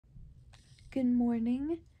Good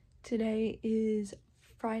morning. Today is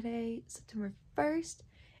Friday, September 1st.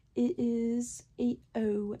 It is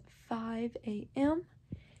 8:05 a.m.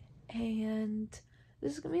 and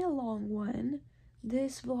this is gonna be a long one.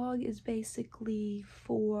 This vlog is basically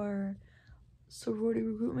for sorority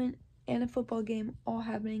recruitment and a football game all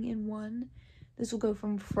happening in one. This will go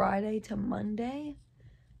from Friday to Monday.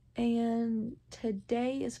 And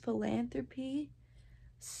today is philanthropy.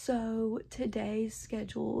 So today's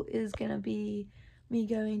schedule is gonna be me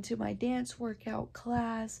going to my dance workout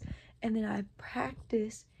class, and then I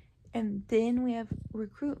practice, and then we have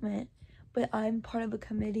recruitment. But I'm part of a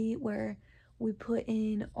committee where we put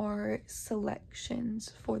in our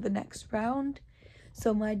selections for the next round.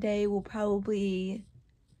 So my day will probably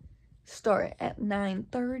start at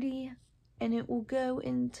 9:30 and it will go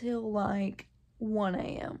until like 1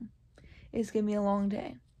 a.m. It's gonna be a long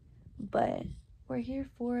day, but we're here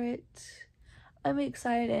for it. I'm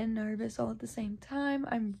excited and nervous all at the same time.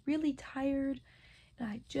 I'm really tired and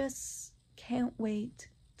I just can't wait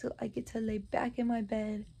till I get to lay back in my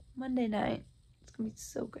bed Monday night. It's gonna be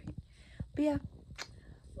so great. But yeah,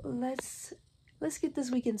 let's get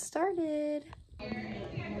this weekend started.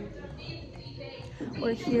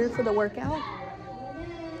 We're here for the workout.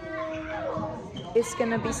 It's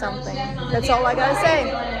gonna be something. That's all I gotta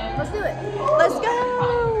say. Let's do it. Let's go.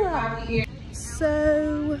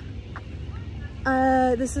 So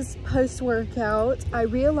this is post-workout. I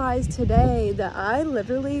realized today that I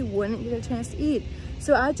literally wouldn't get a chance to eat.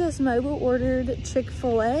 So I just mobile ordered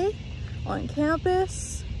Chick-fil-A on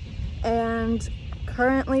campus, and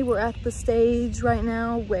currently we're at the stage right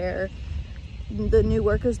now where the new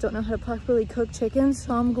workers don't know how to properly cook chicken,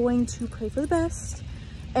 so I'm going to pray for the best.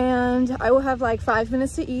 And I will have like 5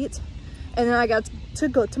 minutes to eat, and then I got to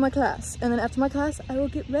go to my class. And then after my class, I will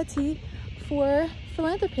get ready for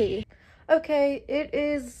philanthropy. Okay, it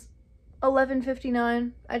is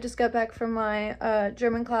 11:59. I just got back from my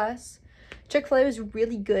German class. Chick-fil-A was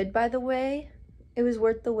really good, by the way. It was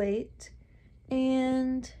worth the wait.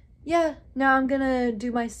 And yeah, now I'm gonna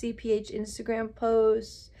do my CPH Instagram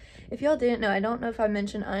posts. If y'all didn't know, I don't know if I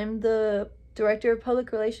mentioned, I'm the director of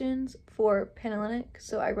public relations for Panhellenic,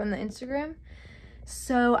 so I run the Instagram.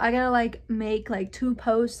 So I gotta like make like 2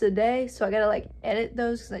 posts a day, so I gotta like edit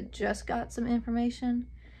those because I just got some information,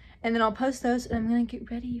 and then I'll post those, and I'm gonna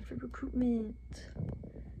get ready for recruitment.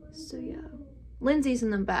 So yeah, Lindsay's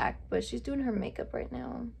in the back, but she's doing her makeup right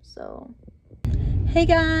now. So hey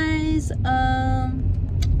guys,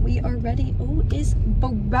 we are ready. Oh, it's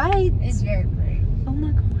bright. It's very bright. Oh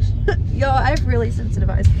my gosh. Yo, I have really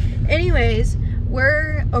sensitive eyes. Anyways,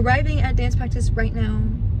 we're arriving at dance practice right now.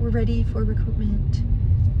 We're ready for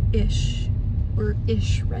recruitment-ish. We're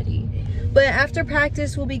ish ready. But after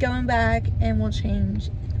practice, we'll be going back and we'll change.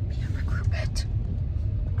 It'll be a recruitment.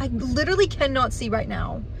 I literally cannot see right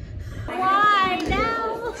now. Why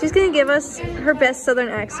now? She's gonna give us her best southern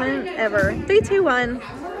accent ever. 3, 2, 1.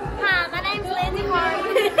 Hi, my name's Lindsay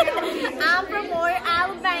Harvey. I'm from Warrior,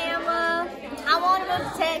 Alabama. I want to move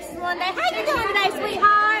to Texas one day. How you doing today,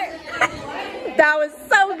 sweetheart? That was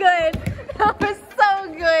so good. That was so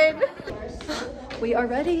good. We are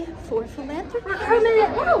ready for philanthropy.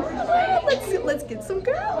 Let's get some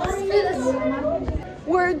girls.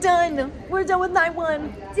 We're done. We're done with night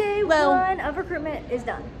 1. Day 1 of recruitment is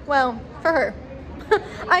done. Well, for her.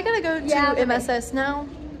 I gotta go to MSS now.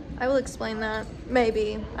 I will explain that.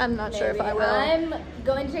 Maybe. I'm not sure if I will. I'm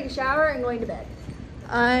going to take a shower and going to bed.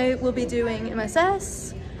 I will be doing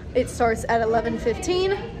MSS. It starts at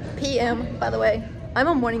 11:15 p.m. by the way. I'm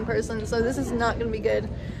a morning person, so this is not gonna be good.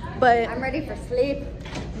 But I'm ready for sleep.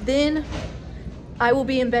 Then I will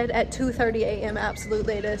be in bed at 2:30 a.m. absolute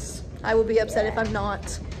latest. I will be upset if I'm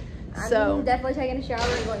not. I'm definitely taking a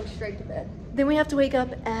shower and going straight to bed. Then we have to wake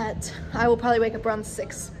up at, I will probably wake up around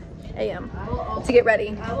 6 a.m. to get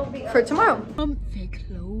ready for tomorrow. Comfy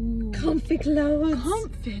clothes. Comfy clothes.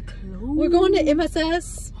 Comfy clothes. We're going to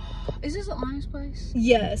MSS. Is this Lion's place?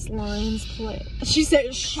 Yes, Lion's place. She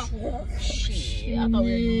said, shh. Shit, I thought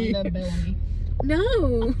we were going to Bellamy.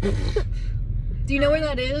 No. Do you know where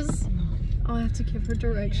that is? I'll have to give her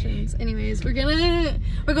directions. Anyways, we're going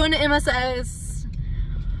to MSS.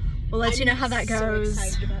 We'll let you know how that goes. So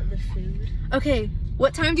excited about the food. Okay,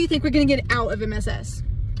 what time do you think we're gonna get out of MSS?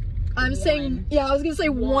 I'm saying, yeah, I was gonna say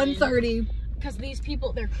 1:30. Because these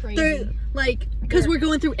people, they're crazy. They're like, because we're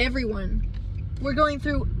going through everyone. We're going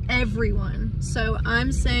through everyone. So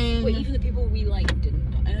I'm saying. Wait, even the people we like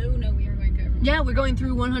didn't. Oh no, we are going through everyone. Yeah, we're going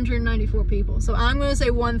through 194 people. So I'm gonna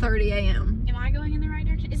say 1:30 a.m. Am I going in the right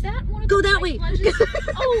direction? Is that one of Go the that way.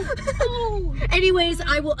 Oh. Anyways,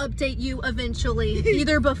 I will update you eventually,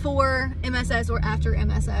 either before MSS or after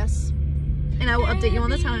MSS. and I will update you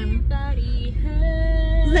on the time.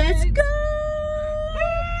 Let's go!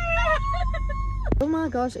 Oh my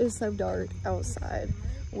gosh, it's so dark outside.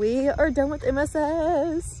 We are done with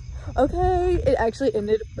MSS. Okay, it actually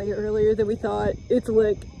ended way earlier than we thought. It's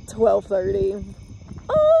like 12:30.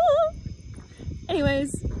 Oh!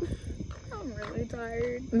 Anyways. I'm really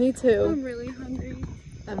tired. Me too. I'm really hungry.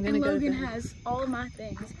 I'm gonna go. Logan has all of my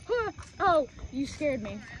things. Oh, you scared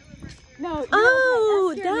me. No.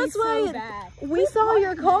 Oh, that scared that's me why so bad. we saw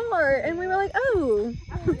your car and we were like, oh.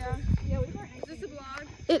 Oh yeah. Yeah, we weren't. Is this a vlog?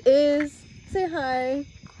 It is. Say hi.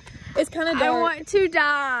 It's kind of dark. I want to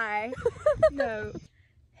die. No.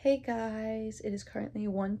 Hey guys, it is currently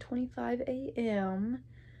 1:25 a.m.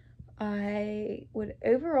 I would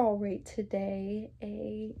overall rate today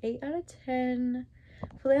a 8 out of 10.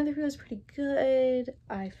 Philanthropy was pretty good.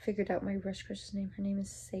 I figured out my rush crush's name. Her name is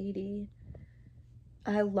Sadie.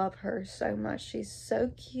 I love her so much. She's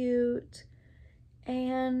so cute.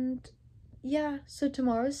 And yeah, so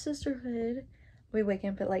tomorrow's sisterhood. We wake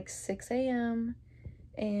up at like 6 a.m.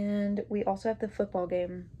 and we also have the football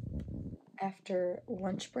game after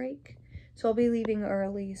lunch break. So I'll be leaving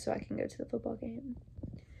early so I can go to the football game.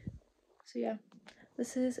 So yeah,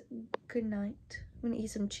 this is good night. I'm gonna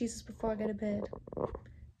eat some cheeses before I go to bed.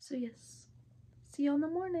 So yes, see you in the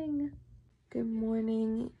morning. Good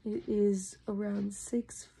morning. It is around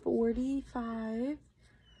 6:45.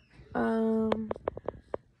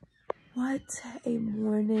 What a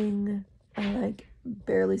morning. I like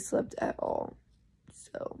barely slept at all.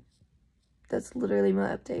 So that's literally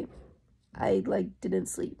my update. I like didn't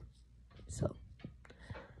sleep. So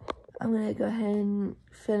I'm gonna go ahead and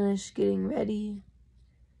finish getting ready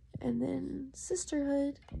and then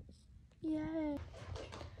sisterhood. Yay.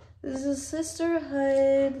 This is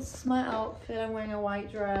sisterhood. This is my outfit. I'm wearing a white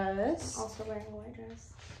dress. Also wearing a white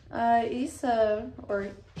dress. Issa,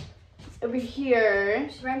 or over here.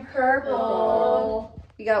 She's wearing purple.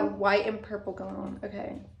 We got white and purple going on.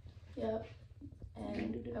 Okay. Yep.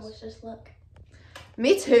 And I wish this look.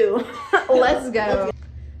 Me too. Let's go.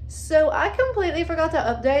 So I completely forgot to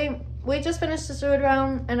update. We just finished sisterhood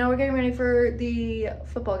round and now we're getting ready for the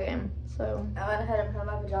football game. So I went ahead and put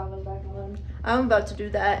my pajamas back on. I'm about to do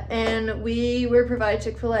that. And we were provided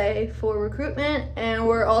Chick-fil-A for recruitment and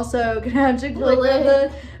we're also gonna have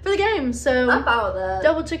Chick-fil-A for the game. So I'm fine with that.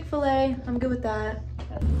 Double Chick-fil-A. I'm good with that.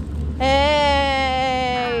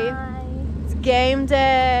 Hey! Hi. It's game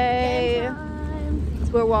day. Game time.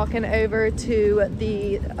 So we're walking over to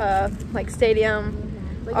the like stadium.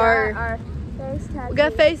 We got our face tats. We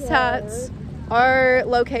got face tats. Our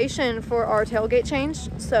location for our tailgate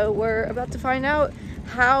changed, so we're about to find out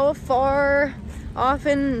how far off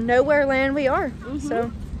in nowhere land we are.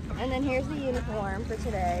 So, And then here's the uniform for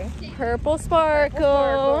today. purple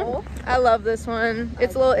sparkle. I love this one.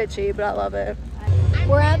 It's a little itchy, but I love it.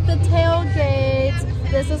 We're at the tailgate.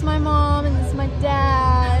 This is my mom and this is my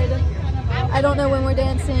dad. I don't know when we're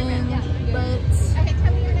dancing, but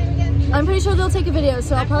I'm pretty sure they'll take a video,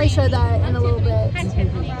 so I'll probably show that in a little bit.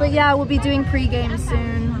 But yeah, we'll be doing pre-game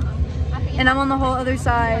soon. And I'm on the whole other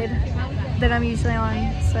side that I'm usually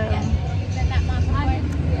on, so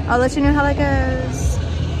I'll let you know how that goes.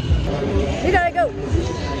 You gotta go.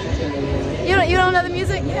 You don't know the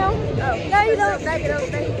music? You know? Oh. No, you don't. I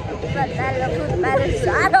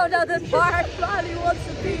don't know this part. Bobby wants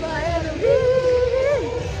to be my enemy.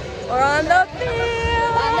 We're on the field.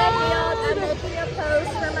 I'm making a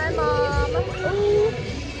post for my mom. Ooh.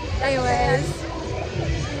 Anyways,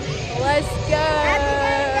 let's go.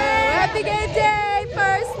 Happy game day.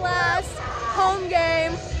 First, last, home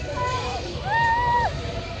game.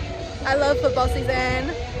 I love football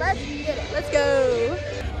season. Let's get it. Let's go.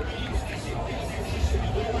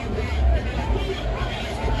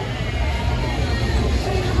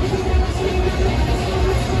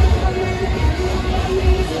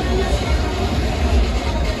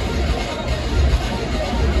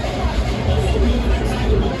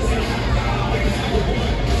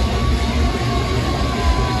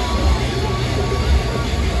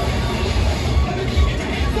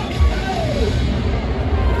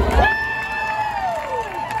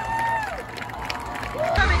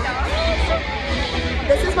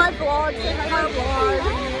 This is my vlog. Say hi to my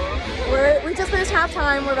vlog. We just finished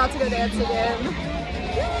halftime. We're about to go dance again.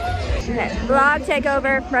 Okay, vlog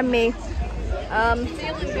takeover from me.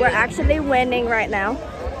 We're actually winning right now.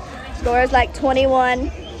 Score is like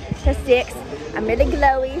 21-6. I'm really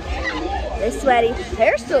glowy. They're sweaty.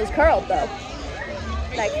 Hair still is curled though.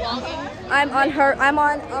 Like I'm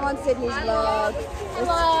on Sydney's vlog.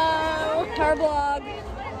 Hello. Her vlog.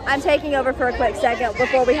 I'm taking over for a quick second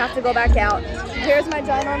before we have to go back out. Here's my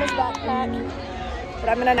ginormous backpack. but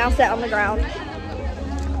I'm gonna now sit on the ground.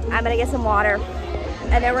 I'm gonna get some water,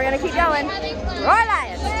 and then we're gonna keep going. Roar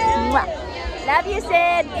Lions! Mwah. Love you,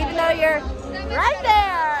 Sid, even though you're right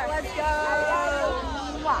there. Let's go.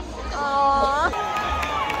 Mwah. Aww.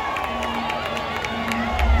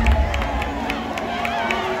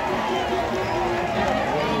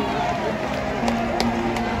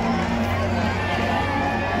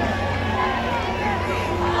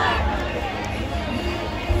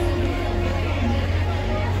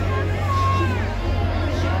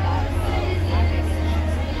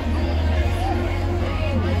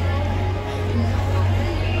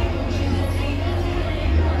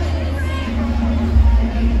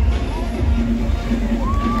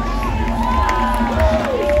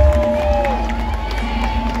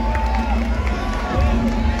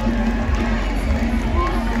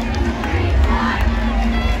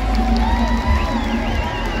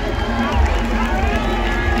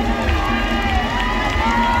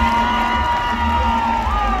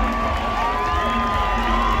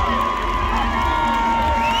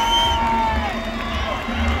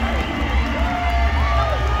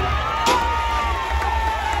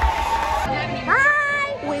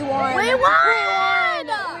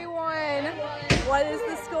 What is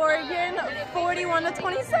the score again? 41-27.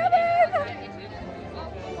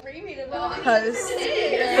 Post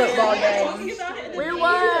football game. We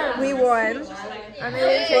won. We won.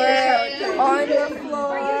 We're on the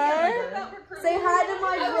floor. Say hi to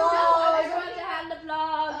my vlog.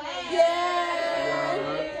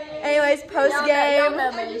 Yeah. Anyways, post game.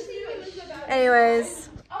 Anyways,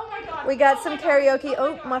 we got some karaoke.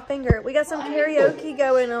 Oh, my finger. We got some karaoke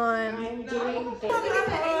going on.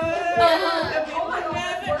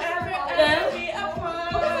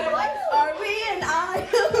 Are we and I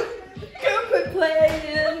Cooper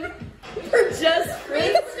playing for just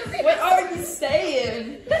friends? What are you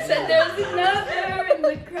saying? Said there's another in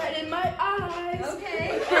the crowd in my eyes.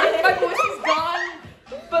 Okay. My voice is gone,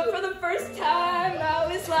 but for the first time I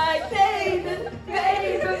was like, baby,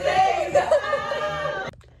 baby, baby.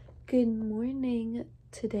 Good morning.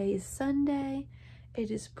 Today is Sunday.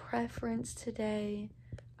 It is preference today.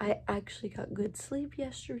 I actually got good sleep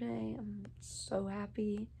yesterday. I'm so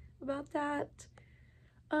happy about that.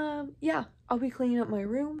 Yeah, I'll be cleaning up my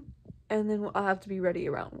room and then I'll have to be ready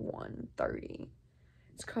around 1:30.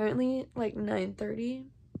 It's currently like 9:30.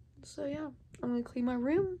 So yeah, I'm gonna clean my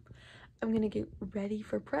room. I'm gonna get ready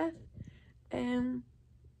for prep and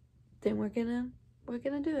then we're gonna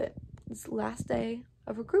do it. It's the last day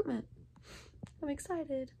of recruitment. I'm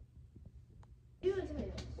excited.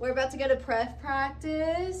 We're about to go to prep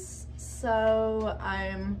practice, so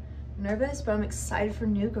I'm nervous, but I'm excited for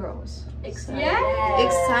new girls. Excited. Yay!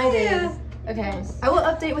 Excited. Okay, I will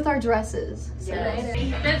update with our dresses. So.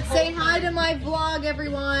 Say hi to my vlog,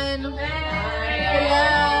 everyone. Hey.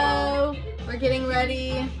 Hello. We're getting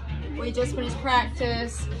ready. We just finished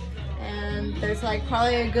practice, and there's like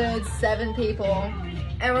probably a good 7 people.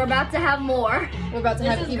 And we're about to have more. We're about to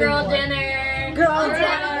have even girl more. Dinner. Girl dinner.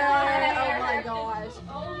 Oh my gosh.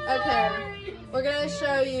 Okay, we're gonna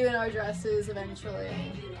show you in our dresses eventually.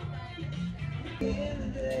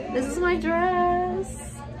 This is my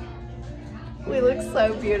dress. We look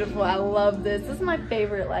so beautiful. I love this. This is my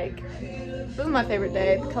favorite, this is my favorite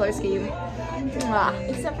day, the color scheme. Mwah.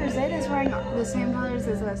 Except for Zeta's wearing the same colors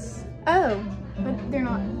as us. Oh. But they're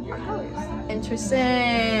not our colors. Interesting.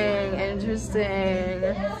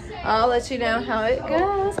 I'll let you know how it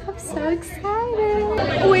goes. I'm so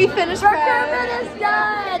excited. We finished prep. Recruitment is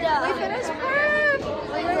done. We finished prep.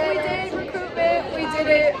 We did recruitment. We did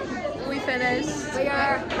it. We finished. We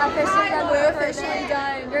are officially done. We're officially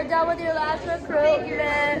done. You're done with your last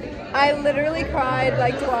recruitment. I literally cried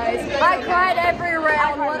like twice. I cried every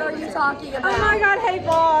round. What are you talking about? Oh my god, hey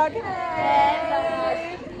vlog.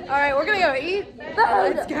 Hey. Alright, we're gonna go eat.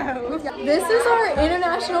 Let's go. This is our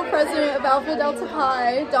international president of Alpha Delta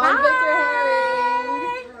Pi, Don Victor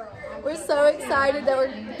Herring. We're so excited that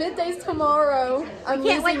we're bid days tomorrow. I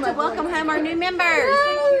Can't wait to welcome home our new members.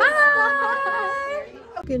 Bye.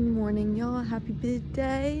 Good morning, y'all. Happy bid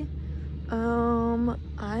day.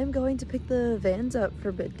 I'm going to pick the vans up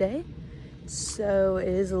for bid day. So it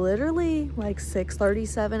is literally like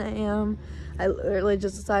 6:37 a.m. I literally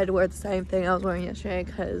just decided to wear the same thing I was wearing yesterday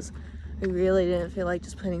because I really didn't feel like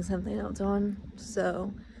just putting something else on.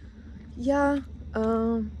 So yeah,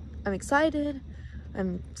 I'm excited.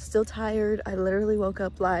 I'm still tired. I literally woke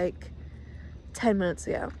up like 10 minutes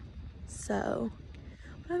ago. So,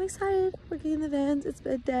 but I'm excited. We're getting the vans. It's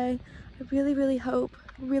bid day. I really hope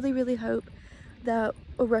that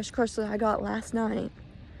a rush course that I got last night,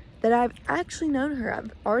 that I've actually known her.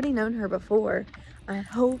 I've already known her before. I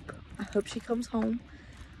hope she comes home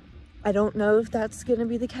I don't know if that's gonna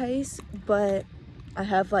be the case, but I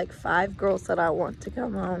have like 5 girls that I want to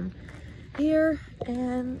come home here,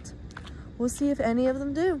 and we'll see if any of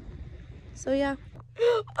them do. So yeah.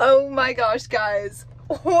 Oh my gosh, guys,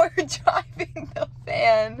 we're driving the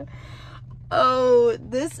van. Oh,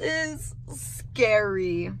 this is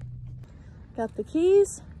scary. Got the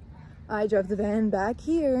keys. I drove the van back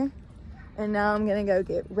here, and now I'm gonna go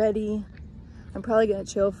get ready. I'm probably gonna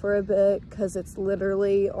chill for a bit because it's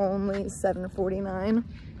literally only 7:49.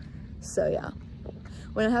 So yeah,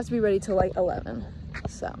 we don't have to be ready till like 11.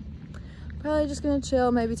 So probably just gonna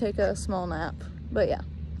chill, maybe take a small nap. But yeah,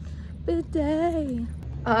 bid day.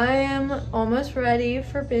 I am almost ready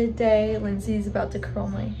for bid day. Lindsay's about to curl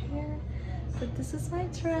my hair, but this is my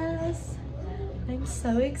dress. I'm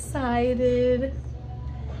so excited.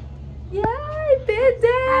 Yay, bid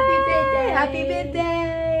day! Happy bid day! Happy bid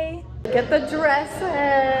day! Get the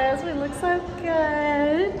dresses. We look so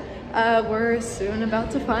good. We're soon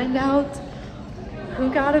about to find out who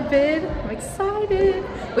got a bid. I'm excited.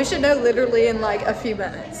 We should know literally in like a few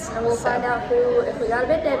minutes. And we'll find out who, if we got a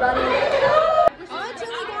bid day, buddy. Auntie,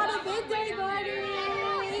 we got a bid day, buddy.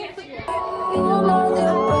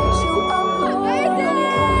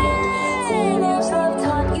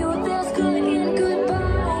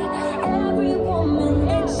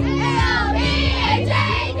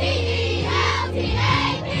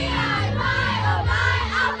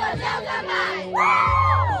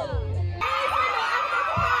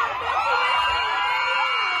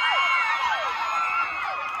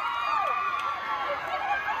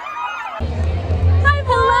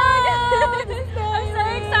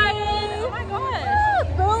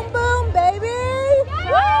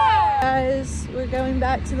 Going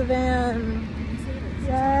back to the van.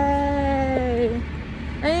 Yay.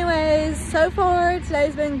 Anyways, so far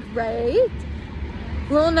today's been great.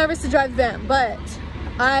 A little nervous to drive the van, but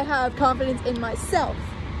I have confidence in myself.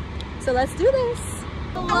 So let's do this.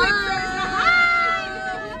 Hello.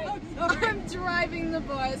 I'm driving the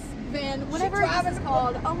bus van, whatever it's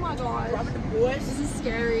called. Oh my gosh. Driving the bus? This is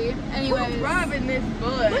scary. Anyways. We're driving this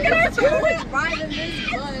bus. Look at her driving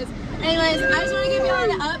this bus. Anyways, I just want to give you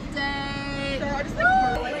an update.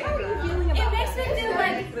 It makes me feel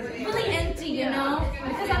like really empty, you know?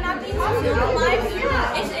 Because I'm not being fulfilled in life.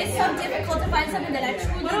 It's so difficult to find something that I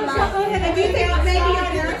truly love. And do you think maybe your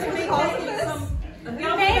parents would be causing some?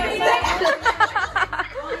 Maybe.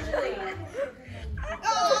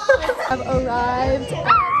 I've arrived at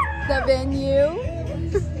the venue.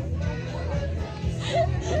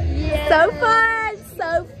 Yeah. So fun, so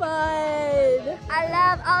fun. I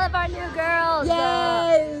love all of our new girls.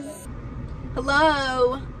 Yes.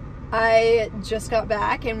 Hello. I just got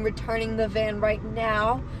back and returning the van right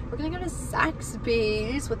now. We're gonna go to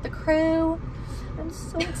Zaxby's with the crew. I'm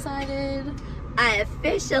so excited. I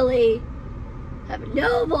officially have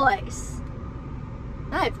no voice.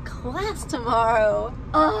 I have class tomorrow.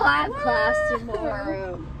 Oh, I have class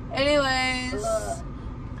tomorrow. Anyways.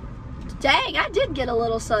 Dang, I did get a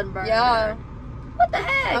little sunburn. Yeah. What the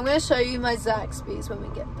heck? I'm gonna show you my Zaxby's when we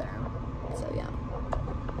get there. So yeah.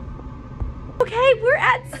 Okay, we're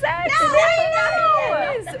at sex.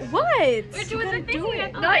 No, what? We're doing the thing we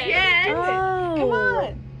have. Not yet. Oh. Come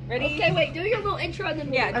on. Ready? Okay, wait, do your little intro and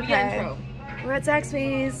then Yeah, do the intro. We're at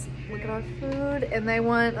Zaxby's. Look at our food, and they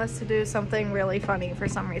want us to do something really funny for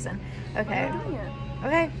some reason. Okay.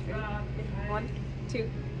 Okay. 1, 2,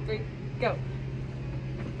 3, go.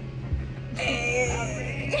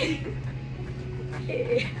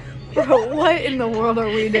 Bro, what in the world are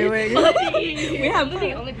we doing? We have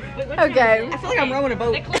Okay. I feel like I'm rowing a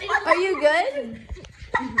boat. Are you good?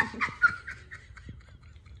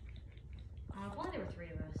 Only there were 3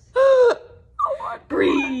 of us.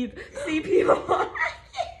 Breathe. CPR.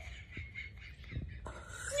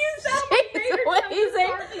 She's amazing. Why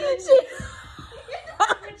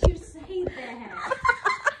would you say that?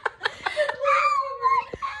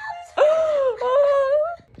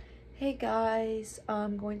 Hey guys,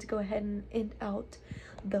 I'm going to go ahead and end out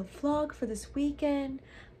the vlog for this weekend.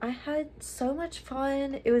 I had so much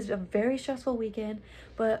fun. It was a very stressful weekend,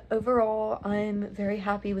 but overall I'm very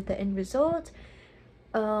happy with the end result.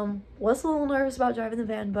 Was a little nervous about driving the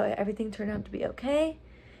van, but everything turned out to be okay.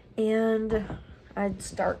 And I'd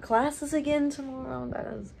start classes again tomorrow. That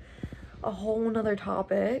is a whole nother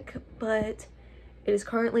topic, but it is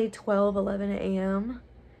currently 12:11 a.m.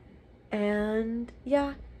 and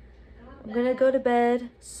yeah, I'm gonna go to bed,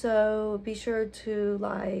 so be sure to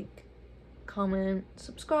like, comment,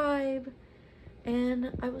 subscribe,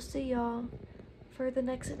 and I will see y'all for the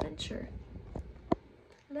next adventure.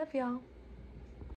 Love y'all.